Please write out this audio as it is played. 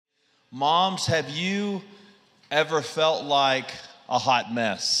Moms, have you ever felt like a hot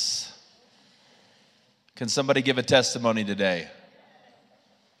mess? Can somebody give a testimony today?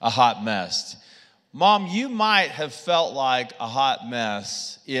 A hot mess. Mom, you might have felt like a hot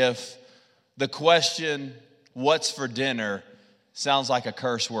mess if the question, what's for dinner, sounds like a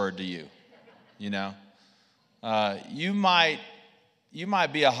curse word to you, you know? You might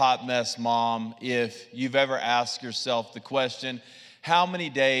be a hot mess, Mom, if you've ever asked yourself the question, how many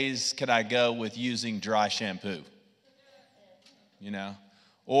days can I go with using dry shampoo? You know?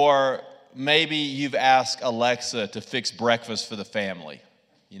 Or maybe you've asked Alexa to fix breakfast for the family,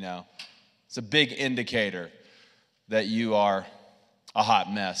 you know? It's a big indicator that you are a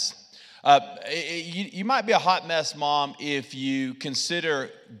hot mess. You might be a hot mess, Mom, if you consider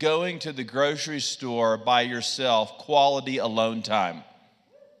going to the grocery store by yourself, quality alone time.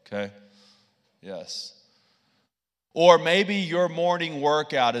 Okay? Yes. Or maybe your morning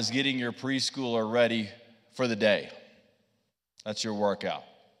workout is getting your preschooler ready for the day. That's your workout.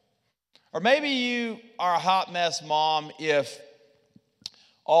 Or maybe you are a hot mess, Mom, if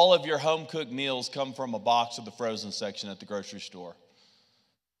all of your home-cooked meals come from a box of the frozen section at the grocery store.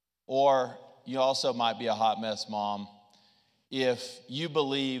 Or you also might be a hot mess, Mom, if you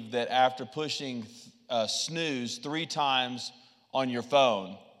believe that after pushing snooze 3 times on your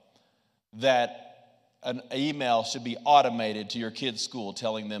phone, that an email should be automated to your kid's school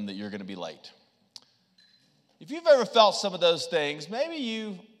telling them that you're going to be late. If you've ever felt some of those things, maybe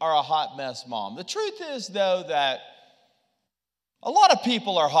you are a hot mess, Mom. The truth is, though, that a lot of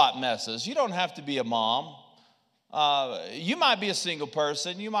people are hot messes. You don't have to be a mom. You might be a single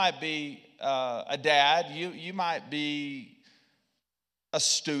person. You might be a dad. You might be a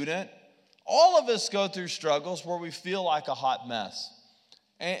student. All of us go through struggles where we feel like a hot mess.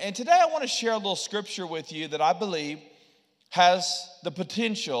 And today I want to share a little scripture with you that I believe has the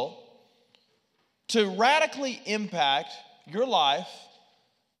potential to radically impact your life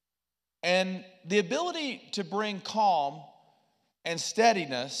and the ability to bring calm and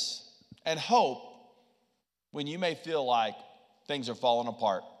steadiness and hope when you may feel like things are falling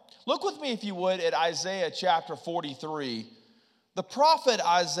apart. Look with me, if you would, at Isaiah chapter 43. The prophet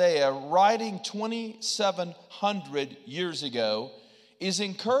Isaiah, writing 2,700 years ago, is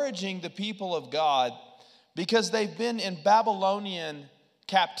encouraging the people of God because they've been in Babylonian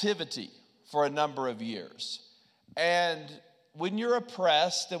captivity for a number of years. And when you're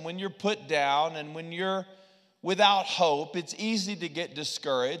oppressed and when you're put down and when you're without hope, it's easy to get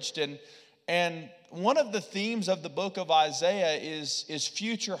discouraged. And one of the themes of the book of Isaiah is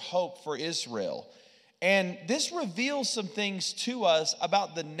future hope for Israel. And this reveals some things to us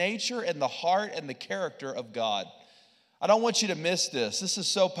about the nature and the heart and the character of God. I don't want you to miss this. This is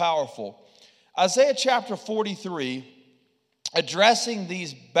so powerful. Isaiah chapter 43, addressing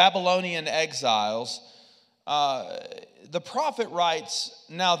these Babylonian exiles, the prophet writes,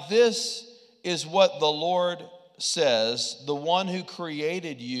 "Now this is what the Lord says, the one who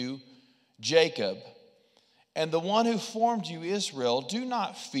created you, Jacob, and the one who formed you, Israel. Do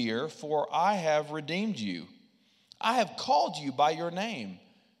not fear, for I have redeemed you. I have called you by your name,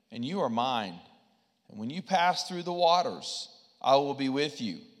 and you are mine. And when you pass through the waters, I will be with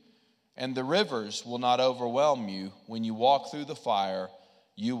you, and the rivers will not overwhelm you. When you walk through the fire,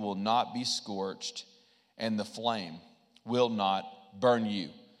 you will not be scorched, and the flame will not burn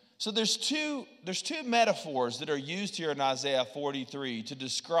you." So there's two metaphors that are used here in Isaiah 43 to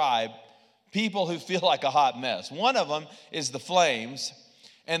describe people who feel like a hot mess. One of them is the flames,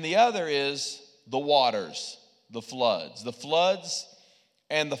 and the other is the waters, the floods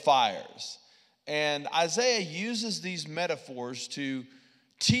and the fires. And Isaiah uses these metaphors to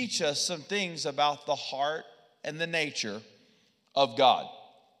teach us some things about the heart and the nature of God.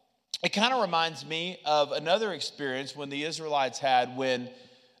 It kind of reminds me of another experience when the Israelites had when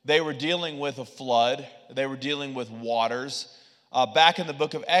they were dealing with a flood. They were dealing with waters. Back in the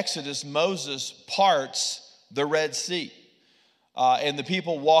book of Exodus, Moses parts the Red Sea, and the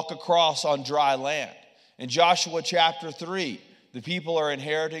people walk across on dry land. In Joshua chapter 3, the people are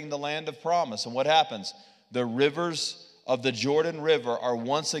inheriting the land of promise. And what happens? The rivers of the Jordan River are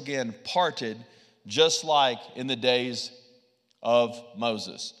once again parted, just like in the days of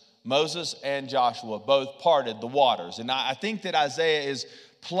Moses. Moses and Joshua both parted the waters. And I think that Isaiah is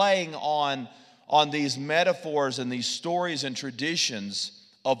playing on these metaphors and these stories and traditions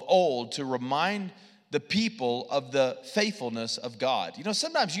of old to remind the people of the faithfulness of God. You know,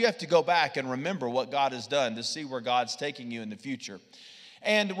 sometimes you have to go back and remember what God has done to see where God's taking you in the future.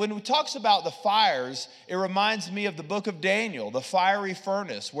 And when it talks about the fires, it reminds me of the book of Daniel, the fiery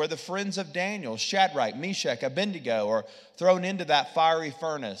furnace, where the friends of Daniel, Shadrach, Meshach, Abednego, are thrown into that fiery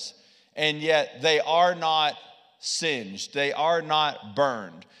furnace. and yet they are not singed. They are not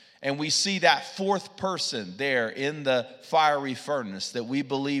burned. And we see that fourth person there in the fiery furnace that we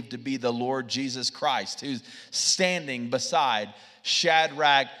believe to be the Lord Jesus Christ, who's standing beside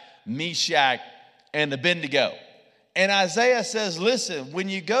Shadrach, Meshach, and Abednego. And Isaiah says, listen, when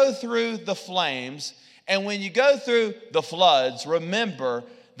you go through the flames and when you go through the floods, remember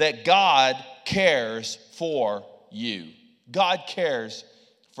that God cares for you. God cares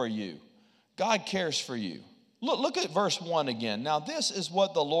for you. God cares for you. Look at verse 1 again. Now, this is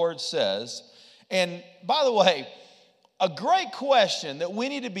what the Lord says. And by the way, a great question that we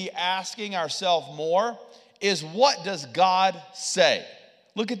need to be asking ourselves more is, what does God say?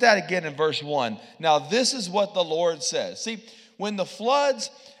 Look at that again in verse 1. Now, this is what the Lord says. See, when the floods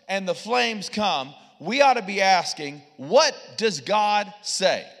and the flames come, we ought to be asking, what does God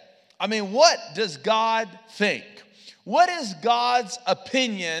say? I mean, what does God think? What is God's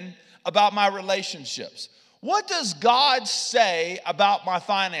opinion about my relationships? What does God say about my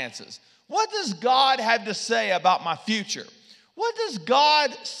finances? What does God have to say about my future? What does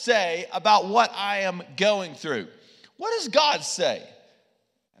God say about what I am going through? What does God say?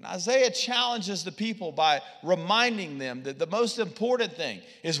 And Isaiah challenges the people by reminding them that the most important thing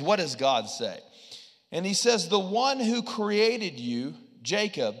is, what does God say? And he says, the one who created you,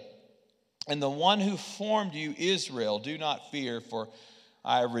 Jacob, and the one who formed you, Israel, do not fear, for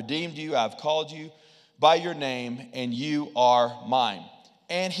I have redeemed you, I have called you by your name, and you are mine.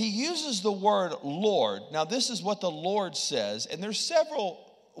 And he uses the word Lord. Now, this is what the Lord says, and there's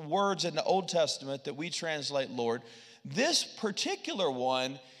several words in the Old Testament that we translate Lord. This particular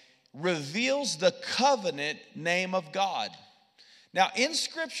one reveals the covenant name of God. Now, in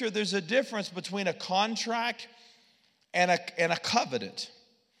Scripture, there's a difference between a contract and a covenant.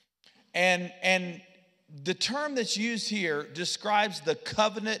 And the term that's used here describes the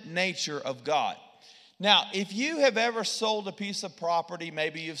covenant nature of God. Now, if you have ever sold a piece of property,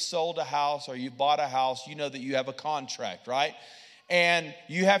 maybe you've sold a house or you've bought a house, you know that you have a contract, right? And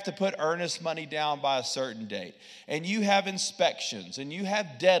you have to put earnest money down by a certain date. And you have inspections, and you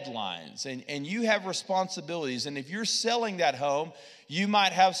have deadlines, and you have responsibilities. And if you're selling that home, you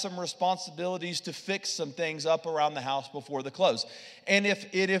might have some responsibilities to fix some things up around the house before the close. And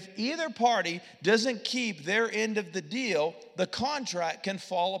if either party doesn't keep their end of the deal, the contract can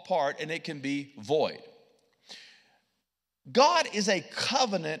fall apart and it can be void. God is a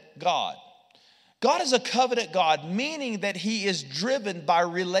covenant God. God is a covenant God, meaning that he is driven by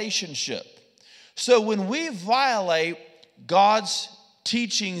relationship. So when we violate God's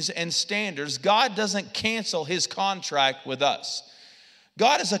teachings and standards, God doesn't cancel his contract with us.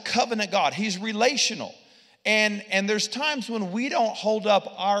 God is a covenant God. He's relational. And there's times when we don't hold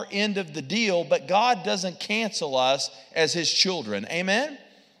up our end of the deal, but God doesn't cancel us as his children. Amen?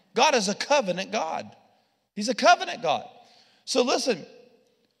 God is a covenant God. He's a covenant God. So listen,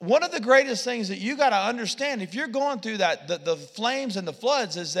 one of the greatest things that you got to understand, if you're going through that, the flames and the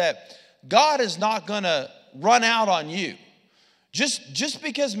floods, is that God is not going to run out on you. Just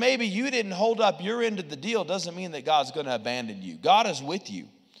because maybe you didn't hold up your end of the deal doesn't mean that God's going to abandon you. God is with you.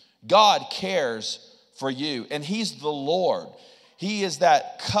 God cares for you, and he's the Lord. He is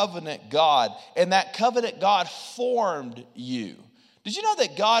that covenant God, and that covenant God formed you. Did you know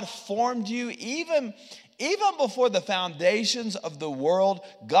that God formed you even before the foundations of the world?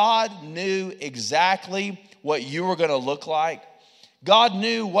 God knew exactly what you were going to look like. God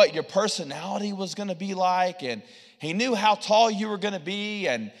knew what your personality was going to be like, and he knew how tall you were going to be,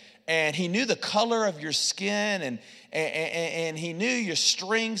 and he knew the color of your skin, and he knew your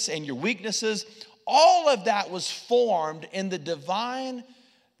strengths and your weaknesses. All of that was formed in the divine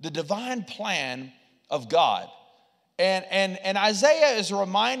plan of God. And Isaiah is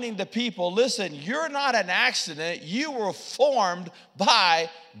reminding the people, listen, you're not an accident. You were formed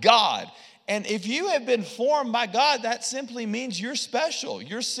by God. And if you have been formed by God, that simply means you're special.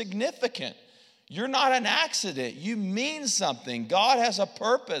 You're significant. You're not an accident. You mean something. God has a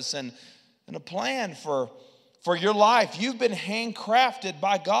purpose and a plan for your life. You've been handcrafted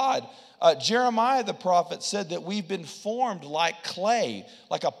by God. Jeremiah the prophet said that we've been formed like clay,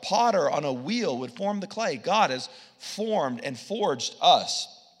 like a potter on a wheel would form the clay. God has formed and forged us.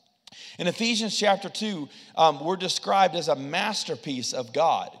 In Ephesians chapter 2, we're described as a masterpiece of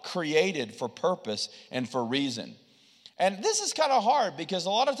God, created for purpose and for reason. And this is kind of hard because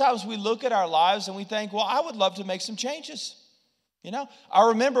a lot of times we look at our lives and we think, well, I would love to make some changes. You know, I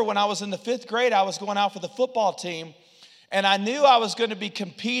remember when I was in the 5th grade, I was going out for the football team, and I knew I was going to be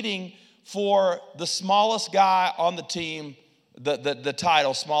competing for the smallest guy on the team, the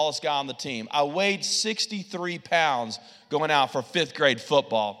title, smallest guy on the team. I weighed 63 pounds going out for 5th grade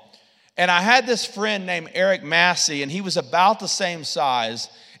football. And I had this friend named Eric Massey, and he was about the same size.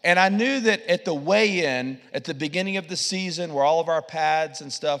 And I knew that at the weigh-in, at the beginning of the season, where all of our pads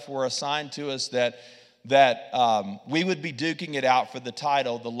and stuff were assigned to us, that we would be duking it out for the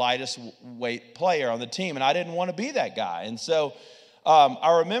title, the lightest weight player on the team. And I didn't want to be that guy. And so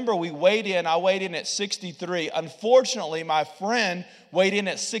I remember I weighed in at 63. Unfortunately, my friend weighed in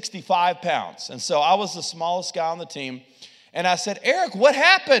at 65 pounds. And so I was the smallest guy on the team. And I said, Eric, what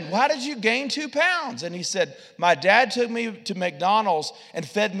happened? Why did you gain 2 pounds? And he said, my dad took me to McDonald's and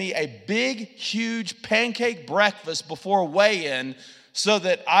fed me a big, huge pancake breakfast before weigh-in so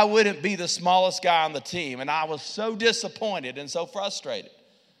that I wouldn't be the smallest guy on the team. And I was so disappointed and so frustrated.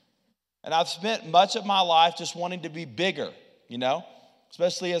 And I've spent much of my life just wanting to be bigger,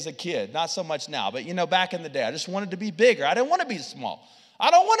 especially as a kid. Not so much now, but, back in the day, I just wanted to be bigger. I didn't want to be small. I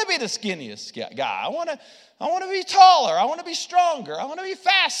don't want to be the skinniest guy. I want to be taller. I want to be stronger. I want to be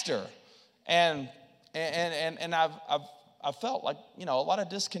faster. And I've felt like, a lot of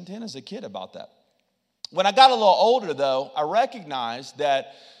discontent as a kid about that. When I got a little older, though, I recognized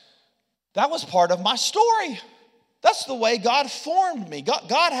that was part of my story. That's the way God formed me.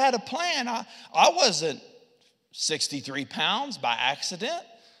 God had a plan. I wasn't 63 pounds by accident.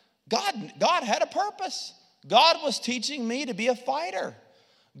 God had a purpose. God was teaching me to be a fighter.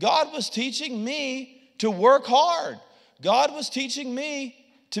 God was teaching me to work hard. God was teaching me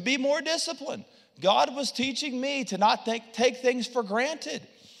to be more disciplined. God was teaching me to not take things for granted.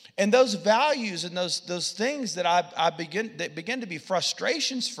 And those values and those things that begin to be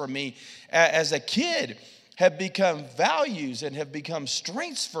frustrations for me as a kid have become values and have become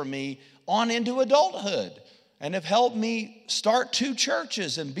strengths for me on into adulthood. And have helped me start 2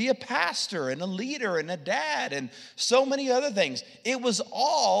 churches and be a pastor and a leader and a dad and so many other things. It was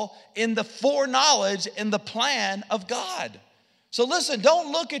all in the foreknowledge and the plan of God. So listen,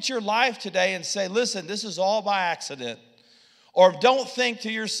 don't look at your life today and say, listen, this is all by accident. Or don't think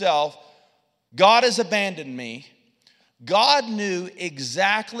to yourself, God has abandoned me. God knew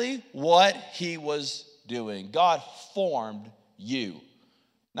exactly what he was doing. God formed you.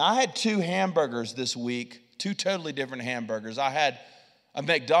 Now, I had 2 hamburgers this week. 2 totally different hamburgers. I had a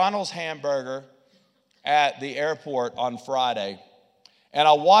McDonald's hamburger at the airport on Friday, and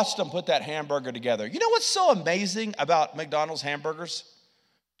I watched them put that hamburger together. You know what's so amazing about McDonald's hamburgers?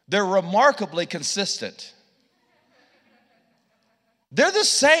 They're remarkably consistent. They're the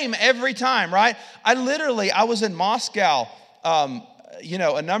same every time, right? I was in Moscow,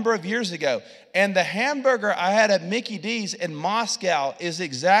 a number of years ago, and the hamburger I had at Mickey D's in Moscow is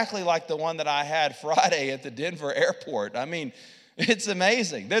exactly like the one that I had Friday at the Denver airport. I mean, it's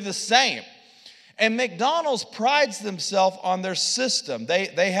amazing. They're the same. And McDonald's prides themselves on their system.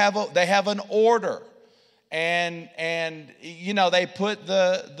 They have an order. And they put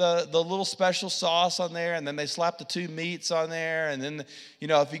the little special sauce on there, and then they slap the 2 meats on there, and then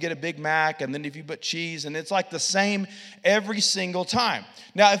if you get a Big Mac, and then if you put cheese, and it's like the same every single time.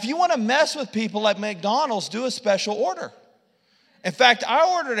 Now, if you want to mess with people at McDonald's, do a special order. In fact, I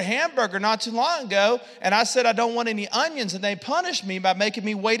ordered a hamburger not too long ago, and I said I don't want any onions, and they punished me by making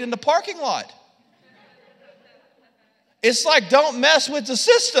me wait in the parking lot. It's like, don't mess with the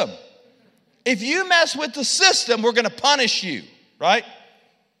system. If you mess with the system, we're going to punish you, right?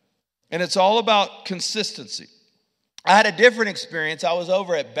 And it's all about consistency. I had a different experience. I was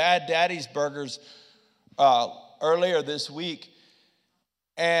over at Bad Daddy's Burgers earlier this week.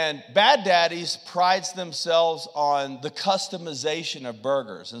 And Bad Daddy's prides themselves on the customization of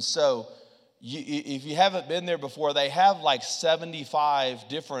burgers. And so if you haven't been there before, they have like 75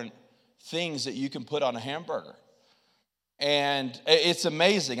 different things that you can put on a hamburger. And it's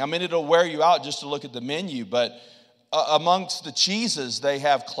amazing. I mean, it'll wear you out just to look at the menu. But amongst the cheeses, they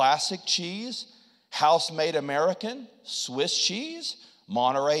have classic cheese, house-made American, Swiss cheese,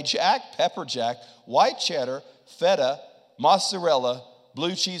 Monterey Jack, pepper jack, white cheddar, feta, mozzarella,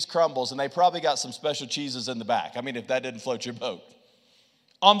 blue cheese crumbles. And they probably got some special cheeses in the back. I mean, if that didn't float your boat.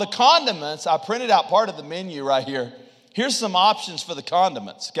 On the condiments, I printed out part of the menu right here. Here's some options for the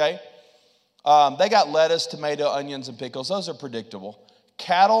condiments, okay? They got lettuce, tomato, onions, and pickles. Those are predictable.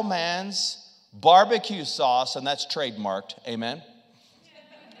 Cattleman's barbecue sauce, and that's trademarked. Amen.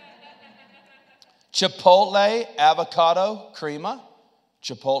 Chipotle avocado crema,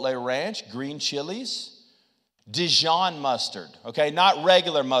 Chipotle ranch, green chilies, Dijon mustard. Okay, not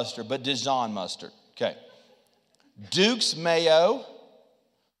regular mustard, but Dijon mustard. Okay. Duke's mayo,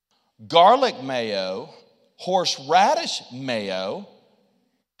 garlic mayo, horseradish mayo,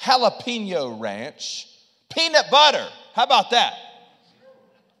 jalapeno ranch, peanut butter. How about that?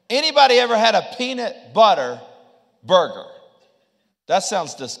 Anybody ever had a peanut butter burger? That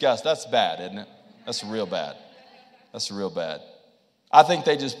sounds disgusting. That's bad, isn't it? That's real bad. That's real bad. I think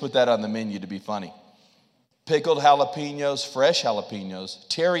they just put that on the menu to be funny. Pickled jalapenos, fresh jalapenos,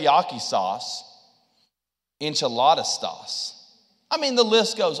 teriyaki sauce, enchilada sauce. I mean, the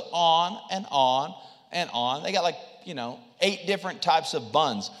list goes on and on and on. They got 8 different types of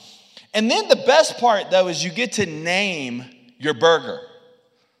buns. And then the best part, though, is you get to name your burger.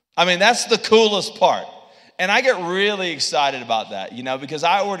 I mean, that's the coolest part. And I get really excited about that, because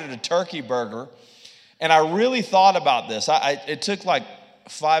I ordered a turkey burger, and I really thought about this. It took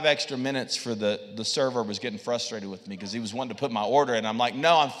 5 extra minutes for the server was getting frustrated with me because he was wanting to put my order in. I'm like,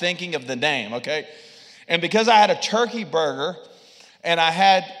 no, I'm thinking of the name, okay? And because I had a turkey burger, and I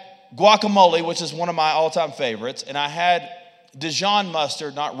had guacamole, which is one of my all-time favorites, and I had Dijon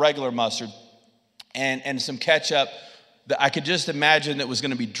mustard, not regular mustard, and some ketchup that I could just imagine that was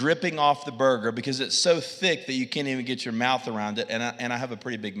going to be dripping off the burger because it's so thick that you can't even get your mouth around it, and I have a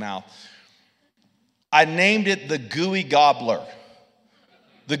pretty big mouth. I named it the Gooey Gobbler.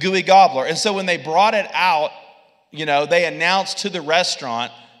 The Gooey Gobbler. And so when they brought it out, they announced to the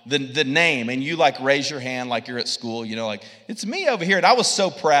restaurant the name, and you raise your hand like you're at school, it's me over here. And I was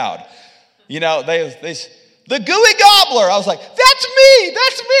so proud. They the Gooey Gobbler. I was like, that's me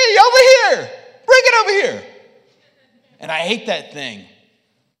over here. Bring it over here. And I ate that thing.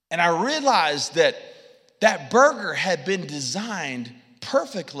 And I realized that burger had been designed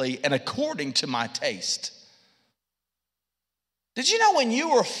perfectly and according to my taste. Did you know when you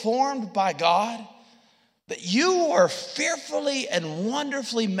were formed by God, that you were fearfully and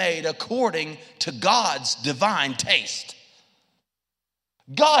wonderfully made according to God's divine taste?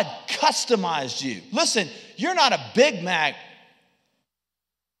 God customized you. Listen, you're not a Big Mac.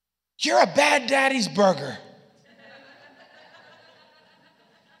 You're a Bad Daddy's burger.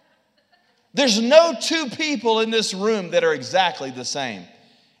 There's no 2 people in this room that are exactly the same.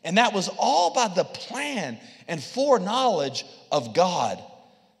 And that was all by the plan and foreknowledge of God.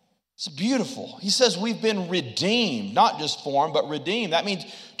 It's beautiful. He says we've been redeemed, not just formed, but redeemed. That means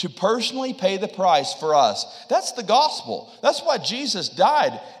to personally pay the price for us. That's the gospel. That's why Jesus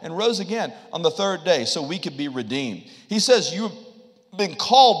died and rose again on the 3rd day, so we could be redeemed. He says you've been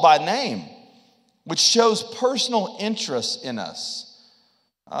called by name, which shows personal interest in us.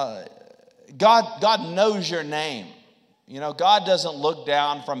 God knows your name. God doesn't look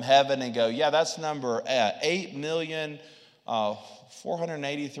down from heaven and go, yeah, that's number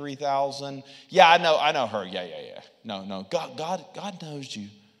 8,483,000. Yeah, I know her. Yeah. No. God knows you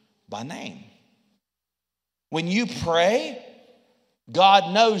by name. When you pray,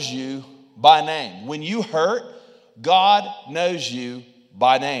 God knows you by name. When you hurt, God knows you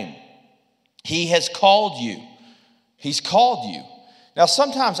by name. He has called you. He's called you. Now,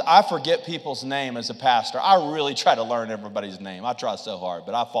 sometimes I forget people's name as a pastor. I really try to learn everybody's name. I try so hard,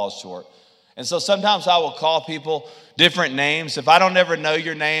 but I fall short. And so sometimes I will call people different names. If I don't ever know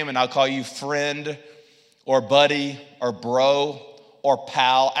your name, and I'll call you friend or buddy or bro or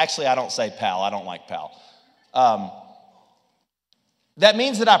pal. Actually, I don't say pal. I don't like pal. That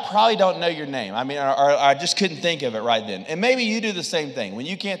means that I probably don't know your name. I mean, or I just couldn't think of it right then. And maybe you do the same thing. When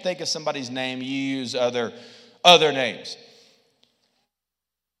you can't think of somebody's name, you use other names.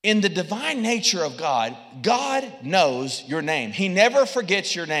 In the divine nature of God, God knows your name. He never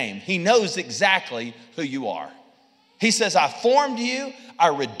forgets your name. He knows exactly who you are. He says, I formed you, I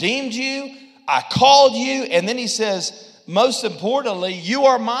redeemed you, I called you, and then he says, most importantly, you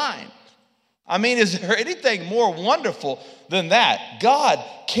are mine. I mean, is there anything more wonderful than that? God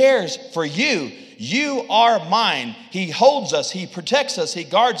cares for you. You are mine. He holds us. He protects us. He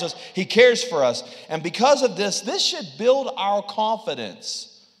guards us. He cares for us. And because of this should build our confidence.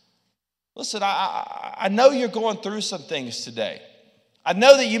 Listen, I know you're going through some things today. I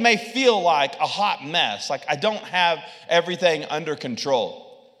know that you may feel like a hot mess, like I don't have everything under control.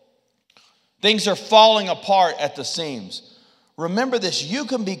 Things are falling apart at the seams. Remember this, you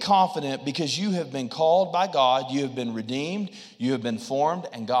can be confident because you have been called by God, you have been redeemed, you have been formed,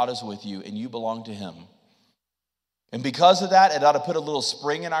 and God is with you, and you belong to Him. And because of that, it ought to put a little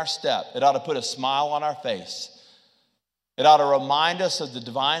spring in our step. It ought to put a smile on our face. It ought to remind us of the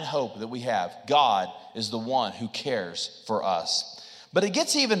divine hope that we have. God is the one who cares for us. But it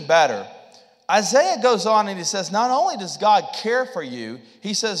gets even better. Isaiah goes on and he says, not only does God care for you,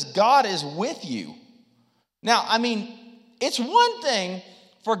 he says God is with you. Now, I mean, it's one thing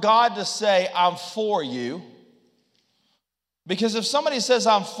for God to say, I'm for you. Because if somebody says,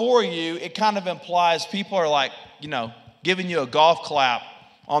 I'm for you, it kind of implies people are like, giving you a golf clap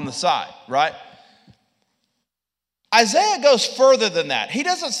on the side, right? Isaiah goes further than that. He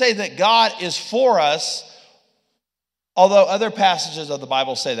doesn't say that God is for us Although other passages of the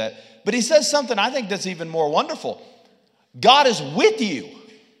Bible say that. But he says something I think that's even more wonderful. God is with you.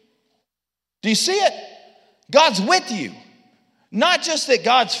 Do you see it? God's with you. Not just that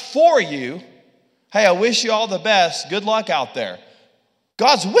God's for you. Hey, I wish you all the best. Good luck out there.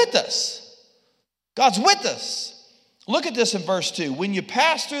 God's with us. God's with us. Look at this in verse 2. When you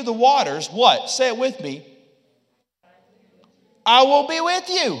pass through the waters, what? Say it with me. I will be with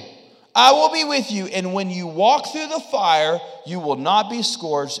you. I will be with you. And when you walk through the fire, you will not be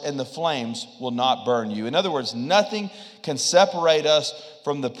scorched, and the flames will not burn you. In other words, nothing can separate us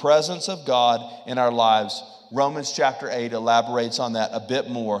from the presence of God in our lives. Romans chapter 8 elaborates on that a bit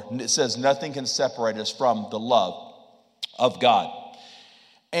more. It says nothing can separate us from the love of God.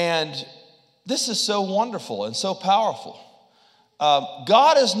 And this is so wonderful and so powerful.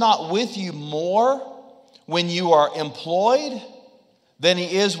 God is not with you more when you are employed than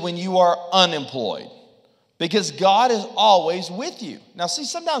he is when you are unemployed. Because God is always with you. Now see,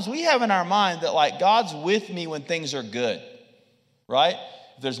 sometimes we have in our mind that like God's with me when things are good, right?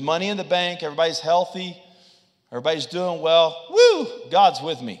 If there's money in the bank, everybody's healthy, everybody's doing well, woo, God's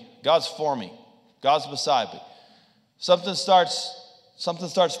with me. God's for me. God's beside me. Something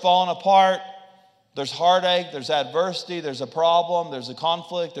starts falling apart. There's heartache, there's adversity, there's a problem, there's a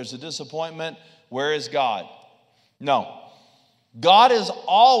conflict, there's a disappointment. Where is God? No. God is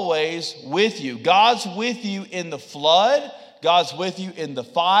always with you. God's with you in the flood. God's with you in the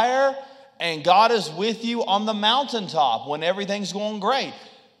fire. And God is with you on the mountaintop when everything's going great.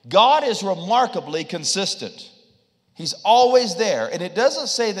 God is remarkably consistent. He's always there. And it doesn't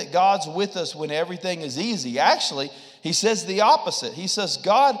say that God's with us when everything is easy. Actually, he says the opposite. He says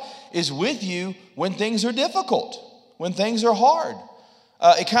God is with you when things are difficult, when things are hard.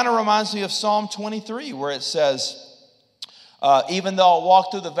 It kind of reminds me of Psalm 23 where it says, even though I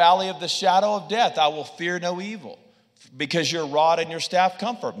walk through the valley of the shadow of death, I will fear no evil because your rod and your staff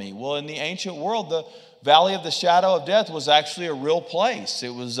comfort me. Well, in the ancient world, the valley of the shadow of death was actually a real place.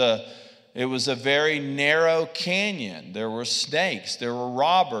 It was a very narrow canyon. There were snakes, there were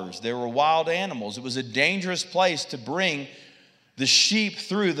robbers, there were wild animals. It was a dangerous place to bring the sheep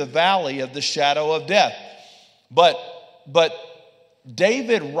through the valley of the shadow of death. But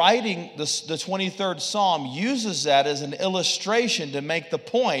David, writing the 23rd Psalm, uses that as an illustration to make the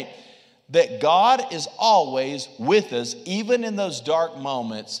point that God is always with us, even in those dark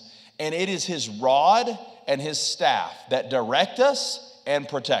moments, and it is his rod and his staff that direct us and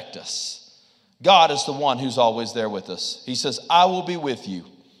protect us. God is the one who's always there with us. He says, I will be with you.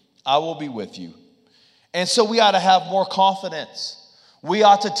 I will be with you. And so we ought to have more confidence. We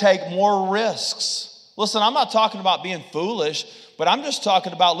ought to take more risks. Listen, I'm not talking about being foolish, but I'm just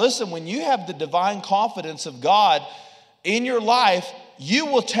talking about, listen, when you have the divine confidence of God in your life, you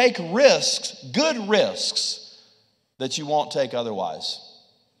will take risks, good risks, that you won't take otherwise.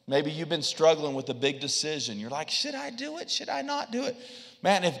 Maybe you've been struggling with a big decision. You're like, should I do it? Should I not do it?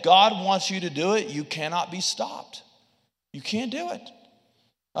 Man, if God wants you to do it, you cannot be stopped. You can't do it.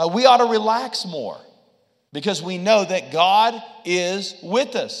 We ought to relax more because we know that God is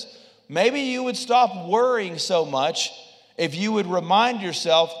with us. Maybe you would stop worrying so much if you would remind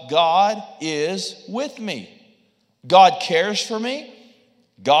yourself, God is with me. God cares for me.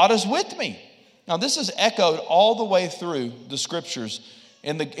 God is with me. Now, this is echoed all the way through the scriptures.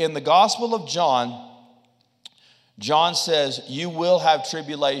 In the Gospel of John, John says, you will have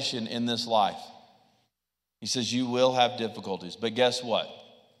tribulation in this life. He says, you will have difficulties. But guess what?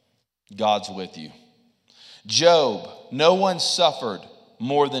 God's with you. Job, no one suffered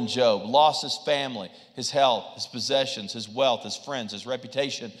more than Job. Lost his family, his health, his possessions, his wealth, his friends, his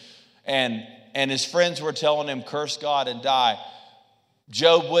reputation. And his friends were telling him, curse God and die.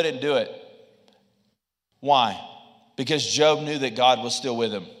 Job wouldn't do it. Why? Because Job knew that God was still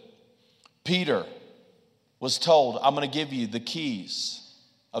with him. Peter was told, I'm going to give you the keys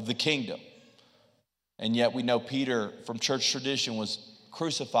of the kingdom. And yet we know Peter from church tradition was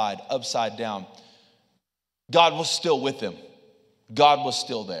crucified upside down. God was still with him. God was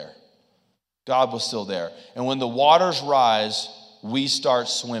still there. God was still there. And when the waters rise, we start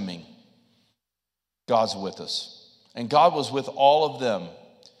swimming. God's with us. And God was with all of them.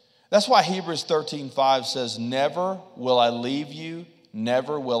 That's why Hebrews 13:5 says, never will I leave you,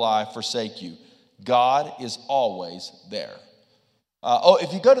 never will I forsake you. God is always there.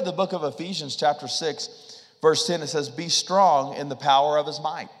 If you go to the book of Ephesians chapter 6, verse 10, it says, be strong in the power of his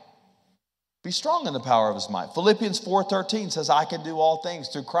might. Be strong in the power of his might. Philippians 4:13 says, I can do all things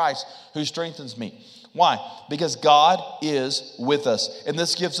through Christ who strengthens me. Why? Because God is with us. And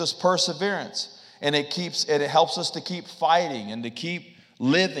this gives us perseverance. And it helps us to keep fighting and to keep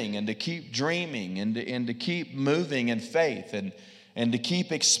living and to keep dreaming and to keep moving in faith and to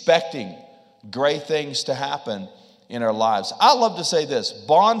keep expecting great things to happen in our lives. I love to say this: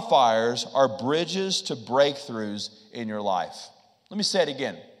 bonfires are bridges to breakthroughs in your life. Let me say it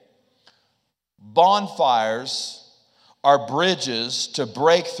again. Bonfires are bridges to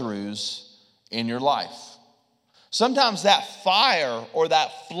breakthroughs in your life. Sometimes that fire or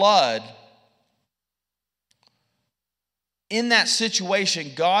that flood, in that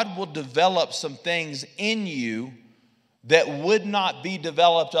situation, God will develop some things in you that would not be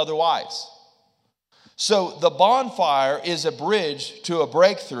developed otherwise. So the bonfire is a bridge to a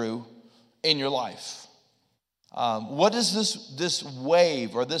breakthrough in your life. What does this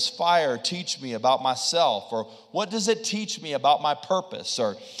wave or this fire teach me about myself? Or what does it teach me about my purpose?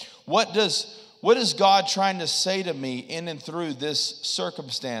 Or what is God trying to say to me in and through this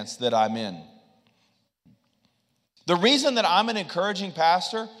circumstance that I'm in? The reason that I'm an encouraging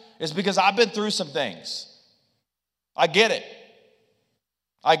pastor is because I've been through some things. I get it.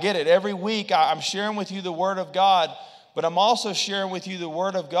 Every week I'm sharing with you the Word of God, but I'm also sharing with you the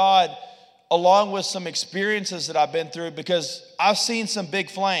Word of God along with some experiences that I've been through, because I've seen some big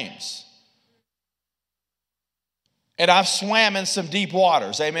flames. And I've swam in some deep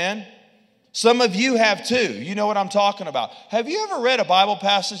waters, amen? Some of you have too. You know what I'm talking about. Have you ever read a Bible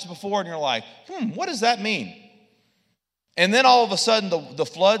passage before and you're like, what does that mean? And then all of a sudden the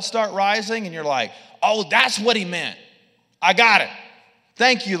floods start rising and you're like, oh, that's what he meant. I got it.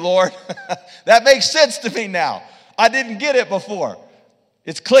 Thank you, Lord. That makes sense to me now. I didn't get it before.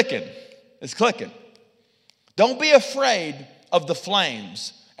 It's clicking. It's clicking. Don't be afraid of the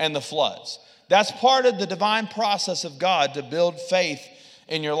flames and the floods. That's part of the divine process of God to build faith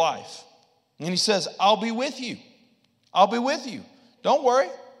in your life. And he says, I'll be with you. I'll be with you. Don't worry.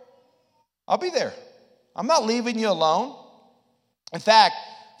 I'll be there. I'm not leaving you alone. In fact,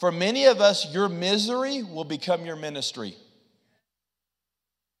 for many of us, your misery will become your ministry.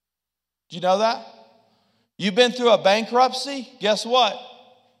 Do you know that? You've been through a bankruptcy. Guess what?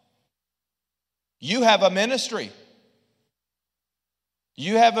 You have a ministry.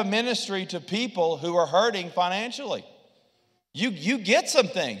 You have a ministry to people who are hurting financially. You get some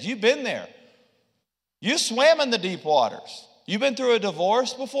things. You've been there. You swam in the deep waters. You've been through a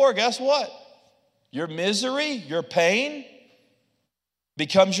divorce before. Guess what? Your misery, your pain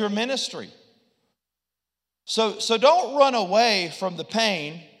becomes your ministry. So don't run away from the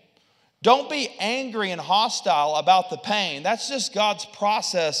pain. Don't be angry and hostile about the pain. That's just God's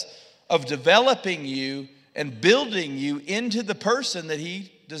process of developing you and building you into the person that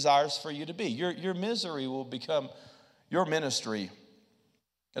he desires for you to be. Your misery will become your ministry.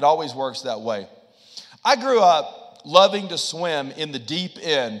 It always works that way. I grew up loving to swim in the deep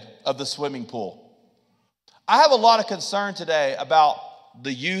end of the swimming pool. I have a lot of concern today about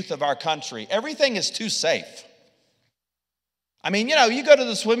the youth of our country. Everything is too safe. I mean, you go to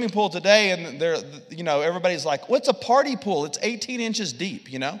the swimming pool today and everybody's like, what's a party pool? It's 18 inches deep,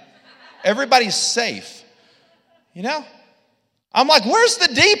 Everybody's safe, I'm like, where's the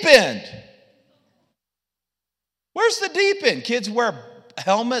deep end? Where's the deep end? Kids wear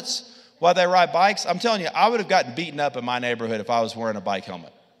helmets while they ride bikes. I'm telling you, I would have gotten beaten up in my neighborhood if I was wearing a bike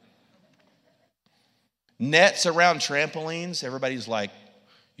helmet. Nets around trampolines. Everybody's like,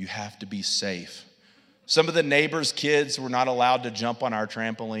 you have to be safe. Some of the neighbors' kids were not allowed to jump on our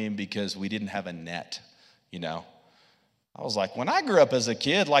trampoline because we didn't have a net, I was like, when I grew up as a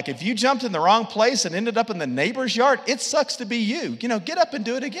kid, if you jumped in the wrong place and ended up in the neighbor's yard, it sucks to be you. Get up and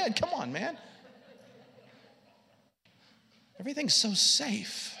do it again. Come on, man. Everything's so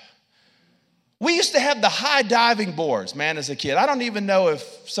safe. We used to have the high diving boards, man, as a kid. I don't even know if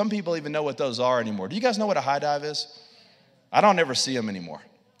some people even know what those are anymore. Do you guys know what a high dive is? I don't ever see them anymore.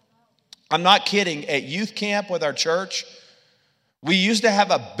 I'm not kidding. At youth camp with our church, we used to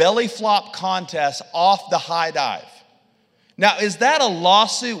have a belly flop contest off the high dive. Now, is that a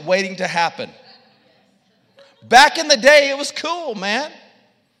lawsuit waiting to happen? Back in the day, it was cool, man.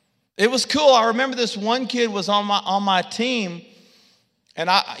 It was cool. I remember this one kid was on my team, and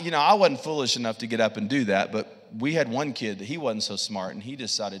I wasn't foolish enough to get up and do that, but we had one kid that he wasn't so smart, and he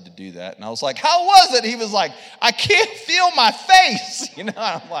decided to do that. And I was like, how was it? He was like, I can't feel my face.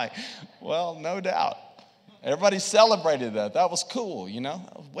 I'm like, well, no doubt. Everybody celebrated that. That was cool,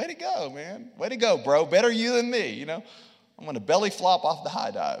 Way to go, man. Way to go, bro. Better you than me, I'm going to belly flop off the high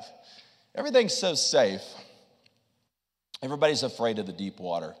dive. Everything's so safe. Everybody's afraid of the deep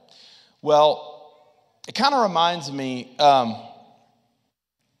water. Well, it kind of reminds me of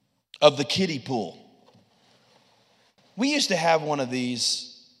the kiddie pool. We used to have one of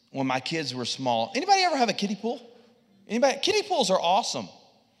these when my kids were small. Anybody ever have a kiddie pool? Anybody? Kiddie pools are awesome.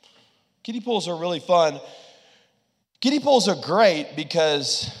 Kiddie pools are really fun. Kiddie pools are great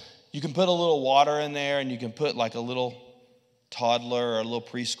because you can put a little water in there and you can put like a little toddler or a little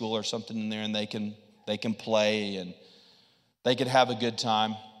preschool or something in there, and they can play and they can have a good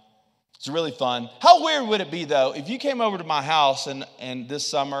time. It's really fun. How weird would it be, though, if you came over to my house and this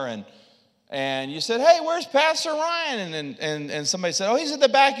summer and you said, hey, where's Pastor Ryan? And somebody said, oh, he's in the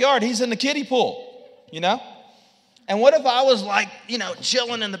backyard. He's in the kiddie pool, you know? And what if I was like,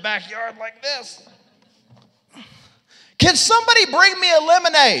 chilling in the backyard like this? Can somebody bring me a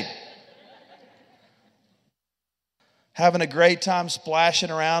lemonade? Having a great time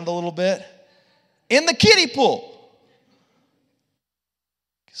splashing around a little bit in the kiddie pool.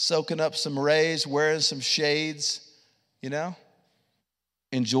 Soaking up some rays, wearing some shades,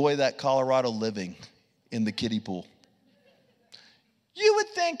 Enjoy that Colorado living in the kiddie pool. You would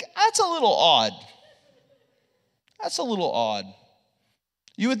think that's a little odd. That's a little odd.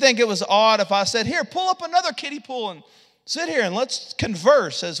 You would think it was odd if I said, here, pull up another kiddie pool and sit here and let's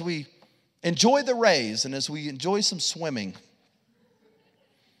converse as we enjoy the rays and as we enjoy some swimming.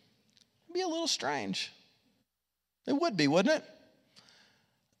 It'd be a little strange. It would be, wouldn't it?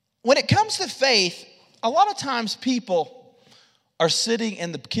 When it comes to faith, a lot of times people are sitting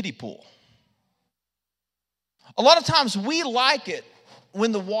in the kiddie pool. A lot of times we like it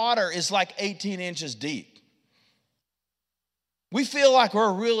when the water is like 18 inches deep. We feel like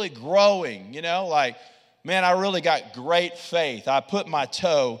we're really growing, like, man, I really got great faith. I put my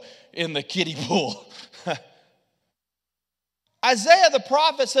toe in the kiddie pool. Isaiah the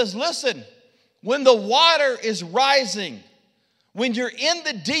prophet says, listen, when the water is rising, when you're in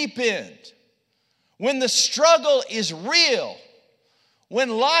the deep end, when the struggle is real, when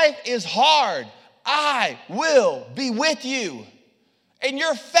life is hard, I will be with you. And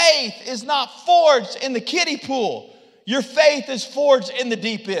your faith is not forged in the kiddie pool. Your faith is forged in the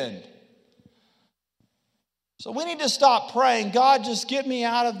deep end. So we need to stop praying, God, just get me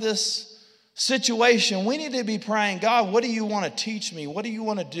out of this situation. We need to be praying, God, what do you want to teach me? What do you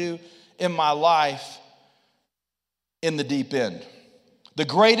want to do in my life in the deep end? The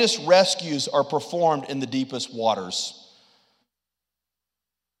greatest rescues are performed in the deepest waters.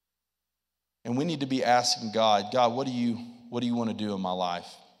 And we need to be asking God, what do you want to do in my life?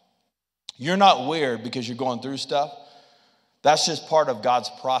 You're not weird because you're going through stuff. That's just part of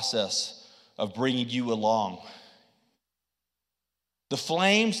God's process of bringing you along. The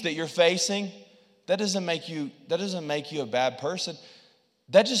flames that you're facing, that doesn't make you a bad person.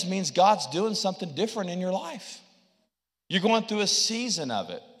 That just means God's doing something different in your life. You're going through a season of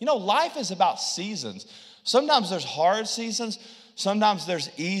it. Life is about seasons. Sometimes there's hard seasons. Sometimes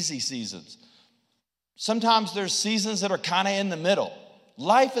there's easy seasons. Sometimes there's seasons that are kind of in the middle.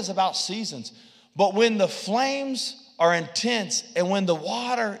 Life is about seasons. But when the flames are intense and when the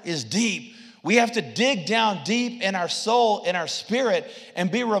water is deep, we have to dig down deep in our soul, in our spirit, and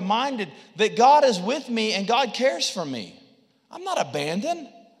be reminded that God is with me and God cares for me. I'm not abandoned.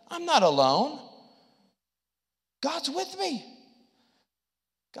 I'm not alone. God's with me.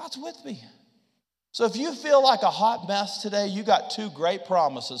 God's with me. So if you feel like a hot mess today, you got two great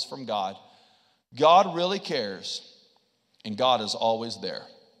promises from God. God really cares, and God is always there.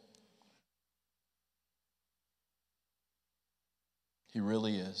 He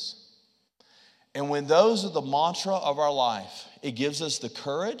really is. And when those are the mantra of our life, it gives us the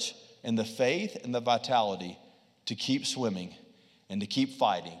courage and the faith and the vitality to keep swimming and to keep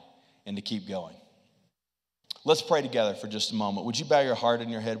fighting and to keep going. Let's pray together for just a moment. Would you bow your heart and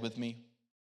your head with me?